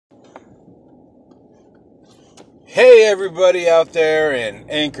Hey everybody out there in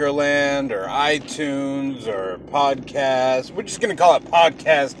Anchorland or iTunes or podcast. We're just going to call it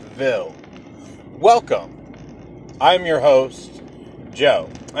Podcastville. Welcome. I'm your host, Joe,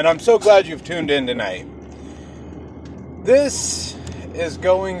 and I'm so glad you've tuned in tonight. This is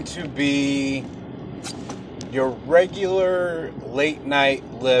going to be your regular late night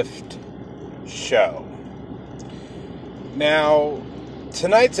lift show. Now,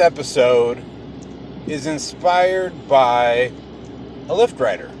 tonight's episode is inspired by a Lyft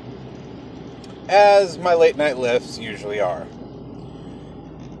rider, as my late night lifts usually are.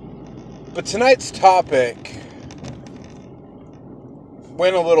 But tonight's topic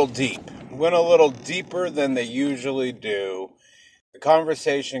went a little deeper than they usually do. The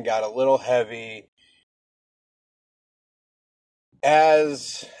conversation got a little heavy,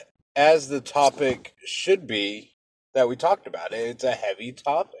 as the topic should be that we talked about. It's a heavy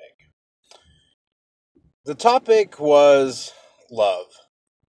topic. The topic was love.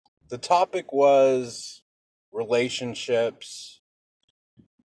 The topic was relationships.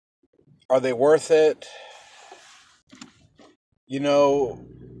 Are they worth it? You know,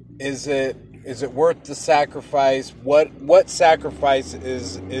 is it worth the sacrifice? What sacrifice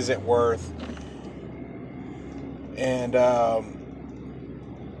is it worth? And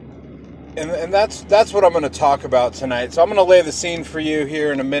that's what I'm going to talk about tonight. So I'm going to lay the scene for you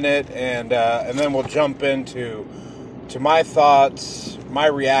here in a minute, and then we'll jump into my thoughts, my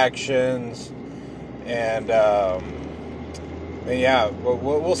reactions, and yeah,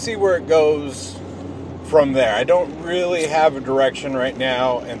 we'll see where it goes from there. I don't really have a direction right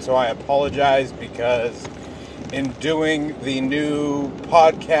now, and so I apologize, because in doing the new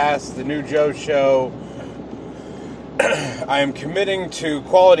podcast, the new Joe Show, I am committing to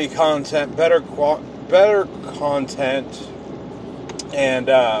quality content, better content, and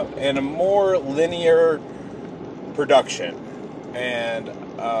a more linear production. And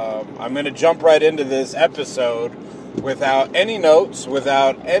I'm going to jump right into this episode without any notes,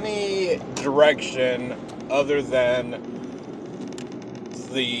 without any direction other than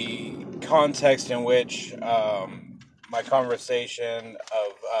the context in which my conversation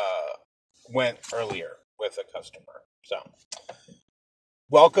went earlier with a customer. So,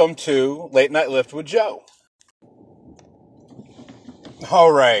 welcome to Late Night Lift with Joe.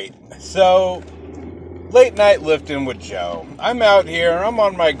 Alright, so, Late Night Lifting with Joe. I'm out here, I'm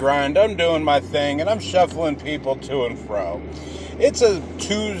on my grind, I'm doing my thing, and I'm shuffling people to and fro. It's a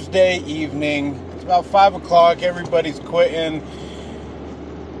Tuesday evening, it's about 5 o'clock, everybody's quitting,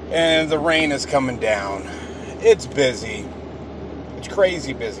 and the rain is coming down. It's busy. It's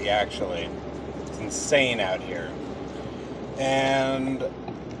crazy busy, actually. It's insane out here. And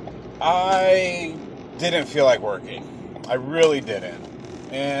I didn't feel like working. I really didn't.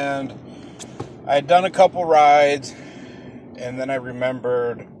 And I had done a couple rides, and then I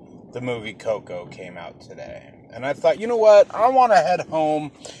remembered the movie Coco came out today. And I thought, you know what? I want to head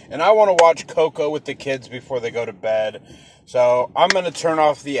home, and I want to watch Coco with the kids before they go to bed. So I'm going to turn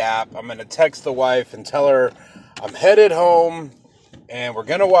off the app. I'm going to text the wife and tell her I'm headed home, and we're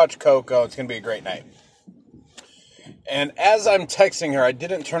going to watch Coco. It's going to be a great night. And as I'm texting her, I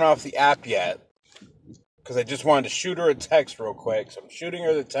didn't turn off the app yet, because I just wanted to shoot her a text real quick. So I'm shooting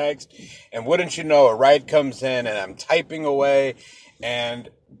her the text, and wouldn't you know, a ride comes in, and I'm typing away, and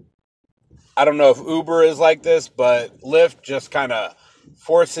I don't know if Uber is like this, but Lyft just kind of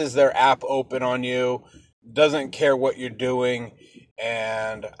forces their app open on you, doesn't care what you're doing,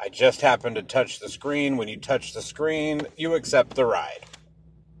 and I just happened to touch the screen. When you touch the screen, you accept the ride.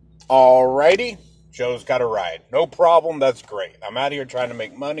 Alrighty, Joe's got a ride. No problem, that's great. I'm out here trying to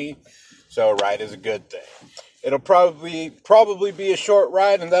make money, so a ride is a good thing. It'll probably be a short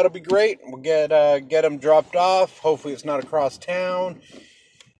ride, and that'll be great. We'll get them dropped off. Hopefully it's not across town,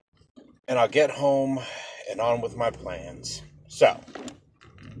 and I'll get home and on with my plans. So,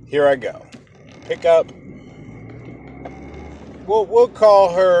 here I go. Pick up. We'll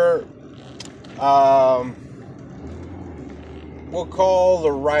call her. We'll call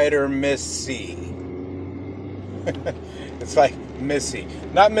the rider Miss C. It's like Missy.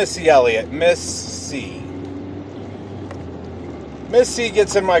 Not Missy Elliott, Miss C. Miss C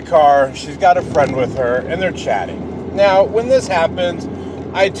gets in my car. She's got a friend with her, and they're chatting. Now, when this happens,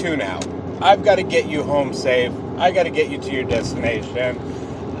 I tune out. I've got to get you home safe. I got to get you to your destination.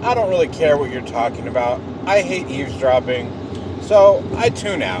 I don't really care what you're talking about. I hate eavesdropping. So, I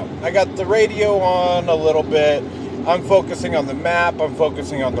tune out. I got the radio on a little bit. I'm focusing on the map. I'm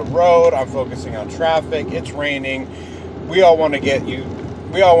focusing on the road. I'm focusing on traffic. It's raining. We all want to get you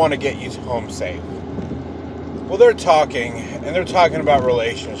home safe. Well, they're talking about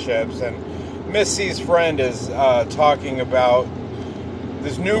relationships, and Missy's friend is talking about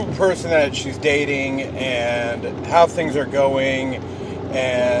this new person that she's dating and how things are going,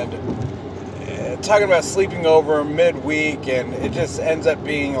 and talking about sleeping over midweek, and it just ends up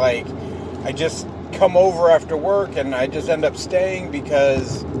being like, I just come over after work and I just end up staying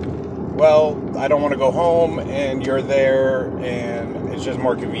because, well, I don't want to go home and you're there and it's just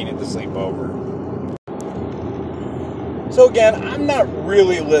more convenient to sleep over. So again, I'm not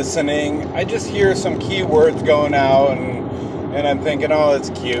really listening. I just hear some keywords going out, and I'm thinking, oh, it's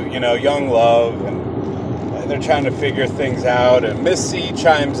cute, young love, and they're trying to figure things out. And Miss C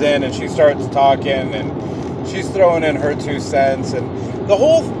chimes in, and she starts talking, and she's throwing in her 2 cents. And the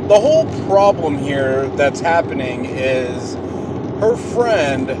whole problem here that's happening is her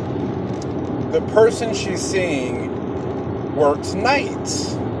friend, the person she's seeing, works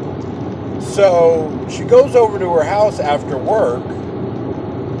nights. So she goes over to her house after work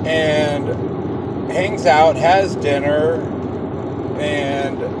and hangs out, has dinner,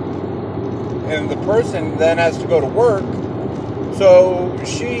 and the person then has to go to work. So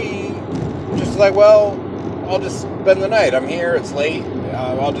she just like, well, I'll just spend the night. I'm here, it's late,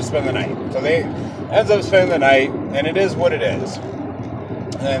 I'll just spend the night. So they ends up spending the night, and it is what it is.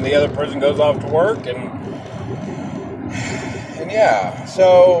 And the other person goes off to work, and yeah,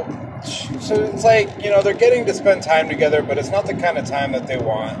 so it's like, they're getting to spend time together, but it's not the kind of time that they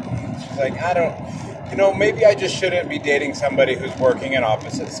want. She's like, maybe I just shouldn't be dating somebody who's working an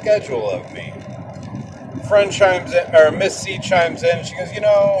opposite schedule of me. Friend chimes in, or Miss C chimes in, and she goes,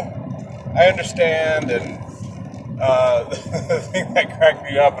 I understand, and the thing that cracked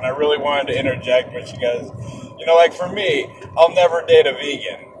me up, and I really wanted to interject, but she goes, like for me, I'll never date a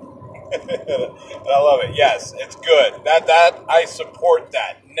vegan. And I love it. Yes, it's good. That I support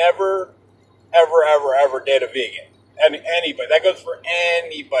that. Never, ever, ever, ever date a vegan. Anybody. That goes for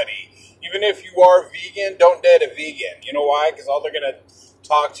anybody. Even if you are vegan, don't date a vegan. You know why? Because all they're going to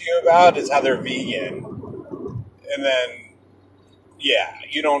talk to you about is how they're vegan. And then, yeah,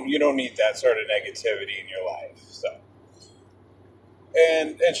 you don't need that sort of negativity in your life. So,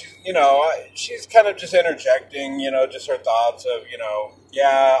 and she's kind of just interjecting, just her thoughts of,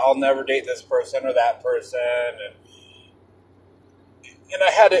 yeah, I'll never date this person or that person, and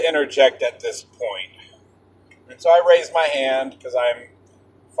I had to interject at this point. And so I raised my hand because I'm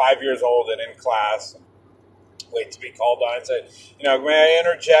 5 years old and in class, wait to be called on, and said, may I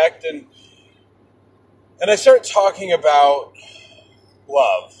interject? And I start talking about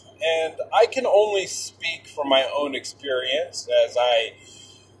love. And I can only speak from my own experience, as I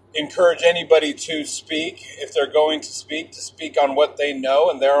encourage anybody to speak, if they're going to speak on what they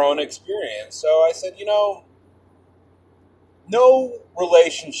know and their own experience. So I said, no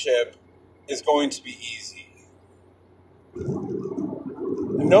relationship is going to be easy.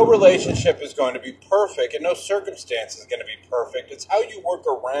 No relationship is going to be perfect, and no circumstance is going to be perfect. It's how you work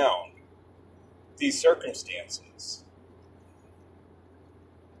around these circumstances.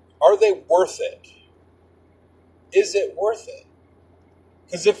 Are they worth it? Is it worth it?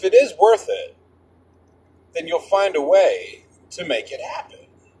 Because if it is worth it, then you'll find a way to make it happen.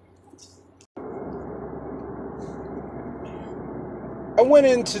 I went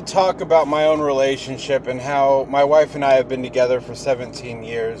in to talk about my own relationship and how my wife and I have been together for 17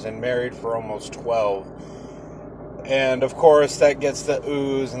 years and married for almost 12. And of course, that gets the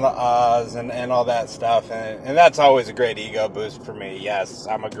oohs and the ahs and all that stuff. And that's always a great ego boost for me. Yes,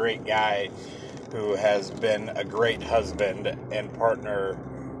 I'm a great guy who has been a great husband and partner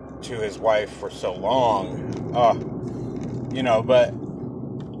to his wife for so long. But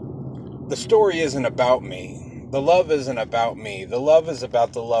the story isn't about me. The love isn't about me. The love is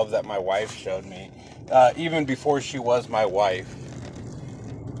about the love that my wife showed me, even before she was my wife.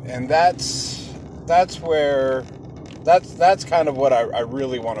 And that's kind of what I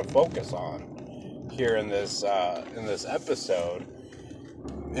really want to focus on here in this episode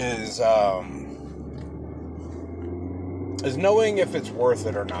is knowing if it's worth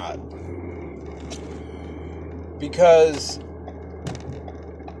it or not. Because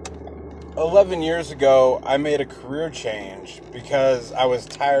 11 years ago, I made a career change because I was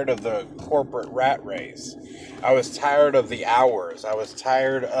tired of the corporate rat race. I was tired of the hours. I was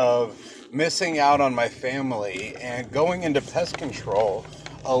tired of missing out on my family, and going into pest control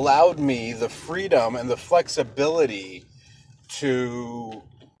allowed me the freedom and the flexibility to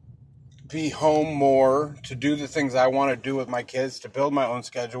be home more, to do the things I want to do with my kids, to build my own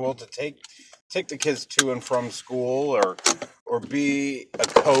schedule, to take the kids to and from school, or be a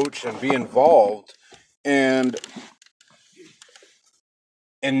coach and be involved. And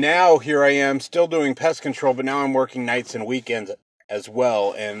now here I am still doing pest control, but now I'm working nights and weekends as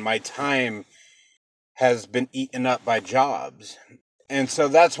well, and my time has been eaten up by jobs. And so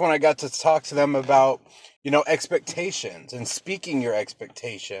that's when I got to talk to them about, expectations and speaking your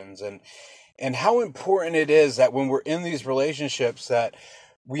expectations, and how important it is that when we're in these relationships that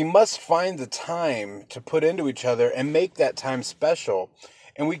we must find the time to put into each other and make that time special.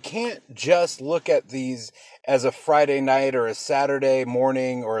 And we can't just look at these as a Friday night or a Saturday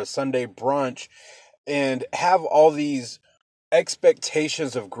morning or a Sunday brunch and have all these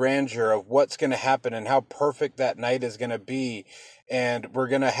expectations of grandeur of what's going to happen and how perfect that night is going to be. And we're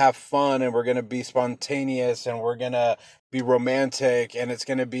going to have fun and we're going to be spontaneous and we're going to be romantic and it's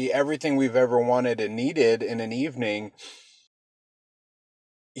going to be everything we've ever wanted and needed in an evening.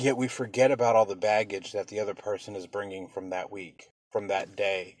 Yet we forget about all the baggage that the other person is bringing from that week, from that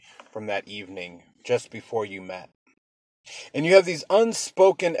day, from that evening, just before you met. And you have these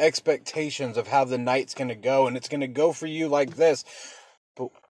unspoken expectations of how the night's going to go, and it's going to go for you like this. But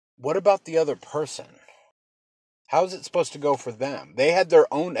what about the other person? How's it supposed to go for them? They had their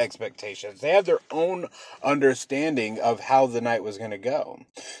own expectations. They had their own understanding of how the night was going to go.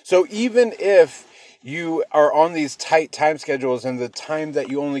 So even if you are on these tight time schedules and the time that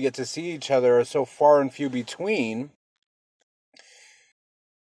you only get to see each other are so far and few between,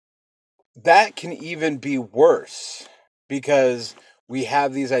 that can even be worse because we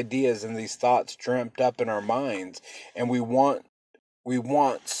have these ideas and these thoughts dreamt up in our minds, and we want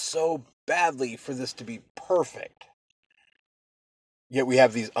so badly for this to be perfect. Yet we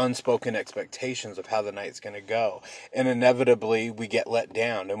have these unspoken expectations of how the night's going to go. And inevitably, we get let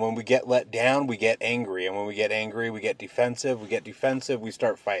down. And when we get let down, we get angry. And when we get angry, we get defensive. We get defensive, we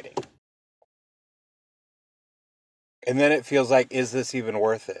start fighting. And then it feels like, is this even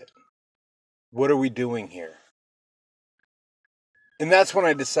worth it? What are we doing here? And that's when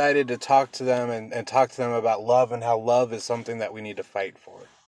I decided to talk to them and talk to them about love and how love is something that we need to fight for.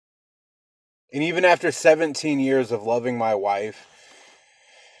 And even after 17 years of loving my wife,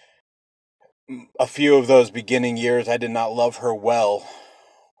 a few of those beginning years, I did not love her well.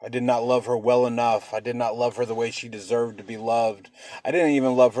 I did not love her well enough. I did not love her the way she deserved to be loved. I didn't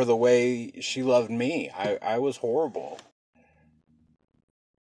even love her the way she loved me. I was horrible.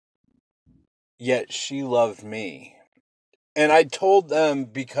 Yet she loved me. And I told them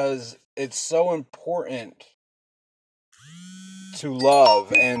because it's so important to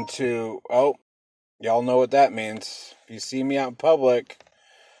love and to, y'all know what that means. If you see me out in public,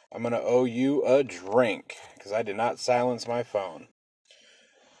 I'm going to owe you a drink because I did not silence my phone.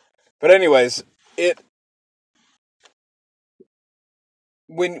 But anyways,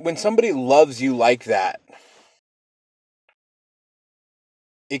 when somebody loves you like that,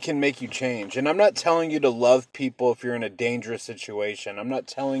 it can make you change. And I'm not telling you to love people if you're in a dangerous situation. I'm not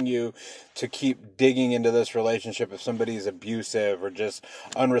telling you to keep digging into this relationship if somebody's abusive or just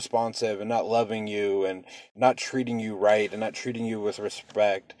unresponsive and not loving you and not treating you right and not treating you with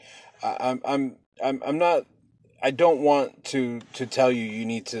respect. I'm not. I don't want to tell you you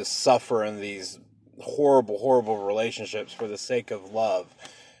need to suffer in these horrible, horrible relationships for the sake of love.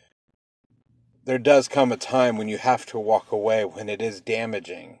 There does come a time when you have to walk away when it is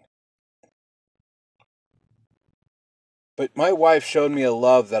damaging. But my wife showed me a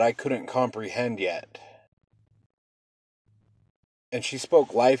love that I couldn't comprehend yet. And she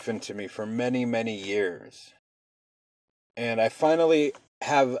spoke life into me for many, many years. And I finally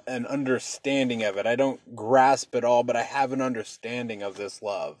have an understanding of it. I don't grasp it all, but I have an understanding of this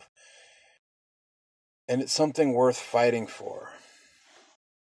love. And it's something worth fighting for.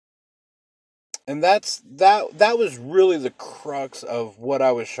 And that was really the crux of what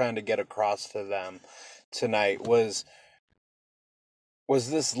I was trying to get across to them tonight was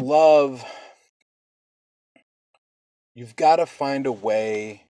this love. You've got to find a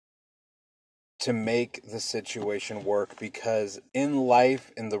way to make the situation work, because in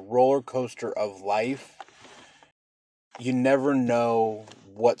life, in the roller coaster of life, you never know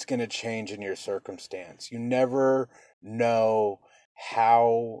what's going to change in your circumstance. You never know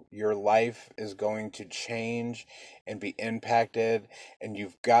how your life is going to change and be impacted, and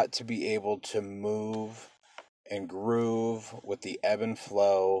you've got to be able to move and groove with the ebb and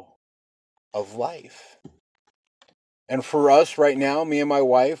flow of life. And for us right now, me and my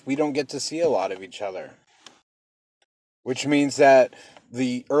wife, we don't get to see a lot of each other, which means that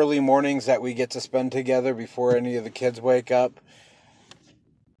the early mornings that we get to spend together before any of the kids wake up,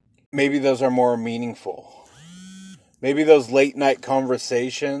 maybe those are more meaningful. Maybe those late night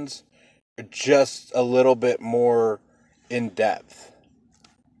conversations are just a little bit more in depth.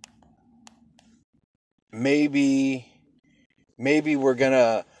 Maybe we're going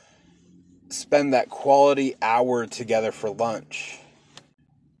to spend that quality hour together for lunch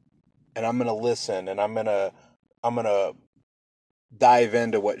and I'm going to listen, and I'm going to dive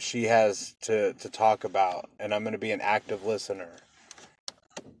into what she has to talk about, and I'm going to be an active listener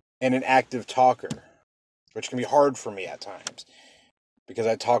and an active talker, which can be hard for me at times because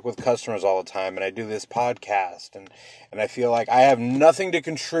I talk with customers all the time and I do this podcast, and I feel like I have nothing to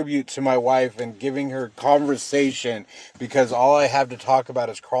contribute to my wife and giving her conversation because all I have to talk about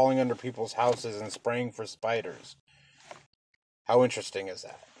is crawling under people's houses and spraying for spiders. How interesting is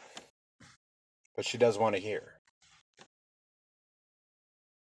that? But she does want to hear.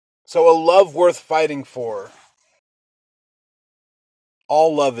 So a love worth fighting for.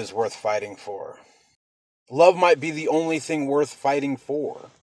 All love is worth fighting for. Love might be the only thing worth fighting for.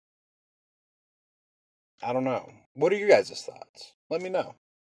 I don't know. What are you guys' thoughts? Let me know.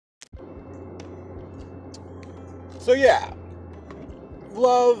 So yeah,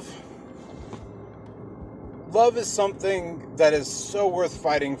 love is something that is so worth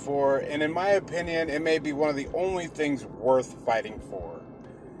fighting for, and in my opinion, it may be one of the only things worth fighting for.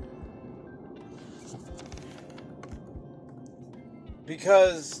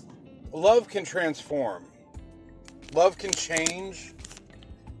 Because love can transform. Love can change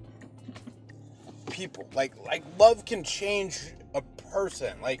people. Like love can change a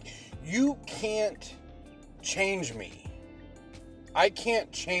person. Like, you can't change me. I can't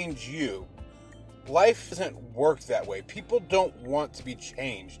change you. Life doesn't work that way. People don't want to be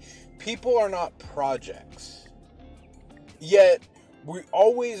changed. People are not projects. Yet, we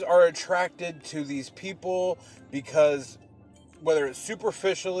always are attracted to these people because whether it's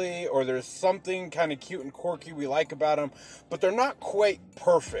superficially or there's something kind of cute and quirky we like about them, but they're not quite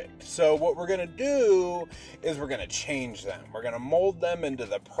perfect. So what we're going to do is we're going to change them. We're going to mold them into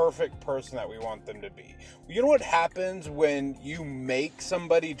the perfect person that we want them to be. You know what happens when you make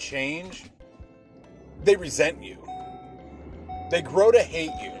somebody change? They resent you. They grow to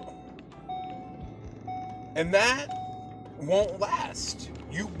hate you. And that won't last.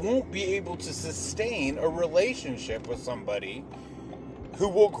 You won't be able to sustain a relationship with somebody who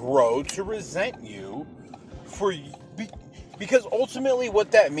will grow to resent you because ultimately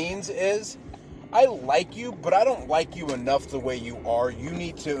what that means is, I like you, but I don't like you enough the way you are. You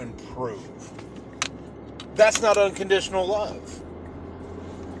need to improve. That's not unconditional love.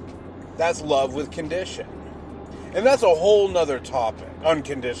 That's love with condition. And that's a whole nother topic.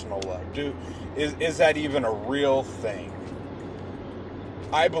 Unconditional love. Is that even a real thing?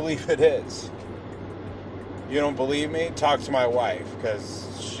 I believe it is. You don't believe me? Talk to my wife, because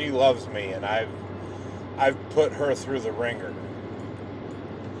she loves me and I've put her through the ringer.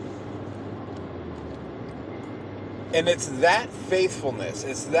 And it's that faithfulness,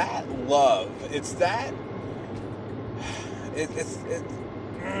 it's that love, it's that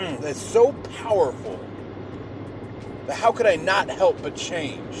it's so powerful that how could I not help but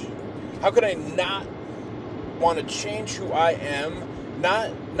change? How could I not want to change who I am?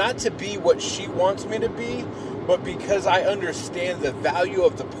 Not to be what she wants me to be, but because I understand the value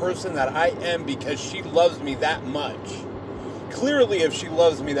of the person that I am because she loves me that much. Clearly, if she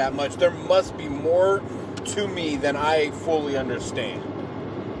loves me that much, there must be more to me than I fully understand.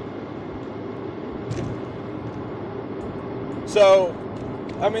 So,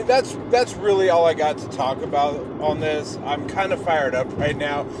 I mean, that's really all I got to talk about on this. I'm kind of fired up right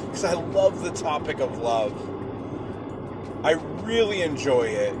now because I love the topic of love. I really enjoy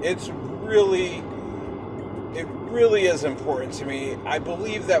it. It really is important to me. I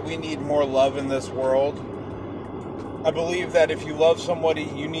believe that we need more love in this world. I believe that if you love somebody,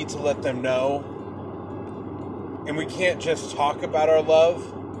 you need to let them know. And we can't just talk about our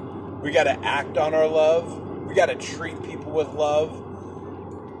love. We got to act on our love. We got to treat people with love.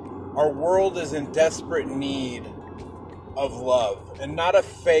 Our world is in desperate need of love, and not a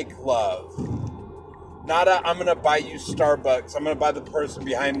fake love. Not a, I'm going to buy you Starbucks, I'm going to buy the person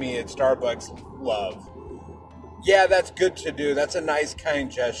behind me at Starbucks love. Yeah, that's good to do. That's a nice,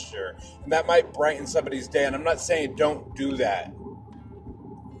 kind gesture. And that might brighten somebody's day, and I'm not saying don't do that.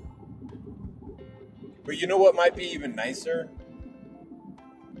 But you know what might be even nicer?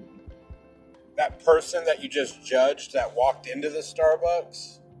 That person that you just judged that walked into the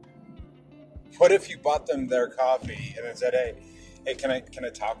Starbucks. What if you bought them their coffee and then said, hey, can I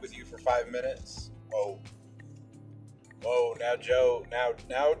talk with you for 5 minutes? Whoa, now Joe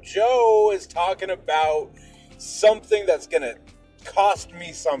is talking about something that's going to cost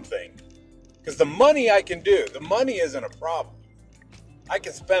me something. Because the money I can do, the money isn't a problem. I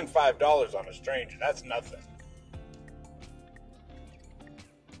can spend $5 on a stranger, that's nothing.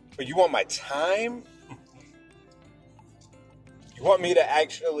 But you want my time? You want me to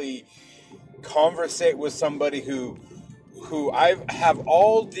actually conversate with somebody who who I have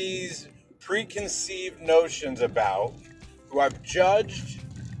all these preconceived notions about, who I've judged,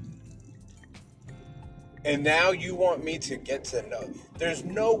 and now you want me to get to know. There's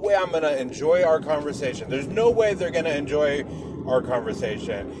no way I'm going to enjoy our conversation. There's no way they're going to enjoy our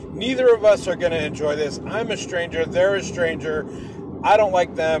conversation. Neither of us are going to enjoy this. I'm a stranger. They're a stranger. I don't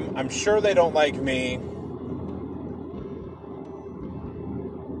like them. I'm sure they don't like me.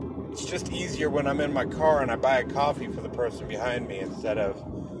 It's just easier when I'm in my car and I buy a coffee for the person behind me instead of,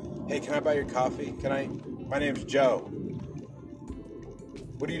 hey, can I buy your coffee? My name's Joe.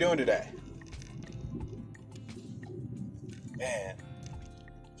 What are you doing today? Man,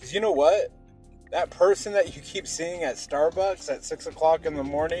 because you know what? That person that you keep seeing at Starbucks at 6 o'clock in the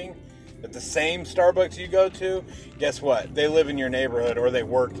morning, at the same Starbucks you go to, guess what? They live in your neighborhood or they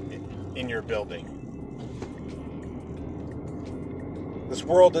work in your building. This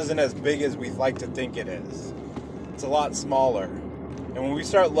world isn't as big as we like to think it is. It's a lot smaller. And when we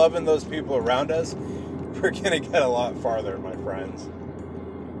start loving those people around us, we're going to get a lot farther, my friends.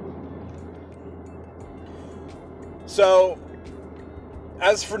 So,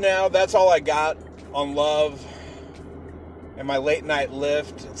 as for now, that's all I got on love and my late night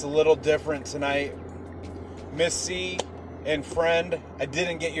lift. It's a little different tonight. Miss C and friend, I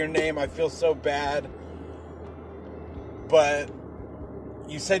didn't get your name. I feel so bad. But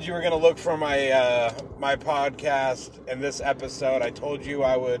you said you were going to look for my my podcast and this episode. I told you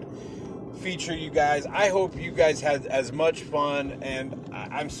I would feature you guys. I hope you guys had as much fun, and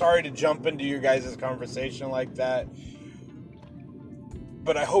I'm sorry to jump into your guys' conversation like that.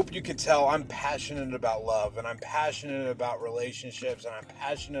 But I hope you could tell I'm passionate about love, and I'm passionate about relationships, and I'm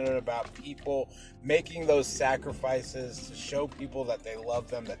passionate about people making those sacrifices to show people that they love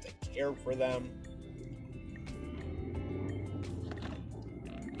them, that they care for them.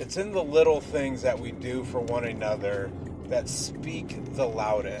 It's in the little things that we do for one another that speak the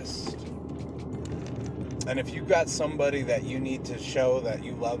loudest. And if you've got somebody that you need to show that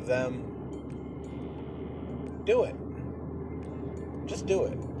you love them, do it. Just do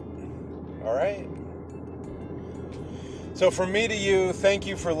it. All right? So from me to you, thank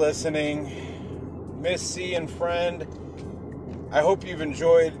you for listening. Miss C and friend, I hope you've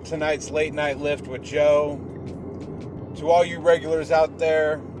enjoyed tonight's late night lift with Joe. To all you regulars out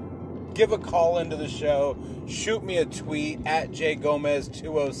there, give a call into the show. Shoot me a tweet at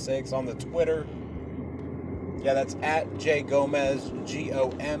jgomez206 on the Twitter. Yeah, that's at jgomez, Gomez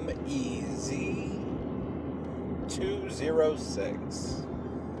 206.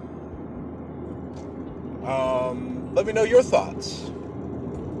 Let me know your thoughts.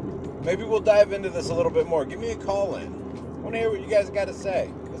 Maybe we'll dive into this a little bit more. Give me a call in. I want to hear what you guys got to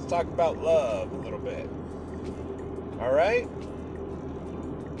say. Let's talk about love a little bit. All right?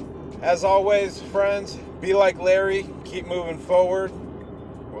 As always, friends, be like Larry. Keep moving forward.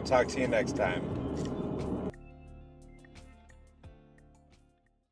 We'll talk to you next time.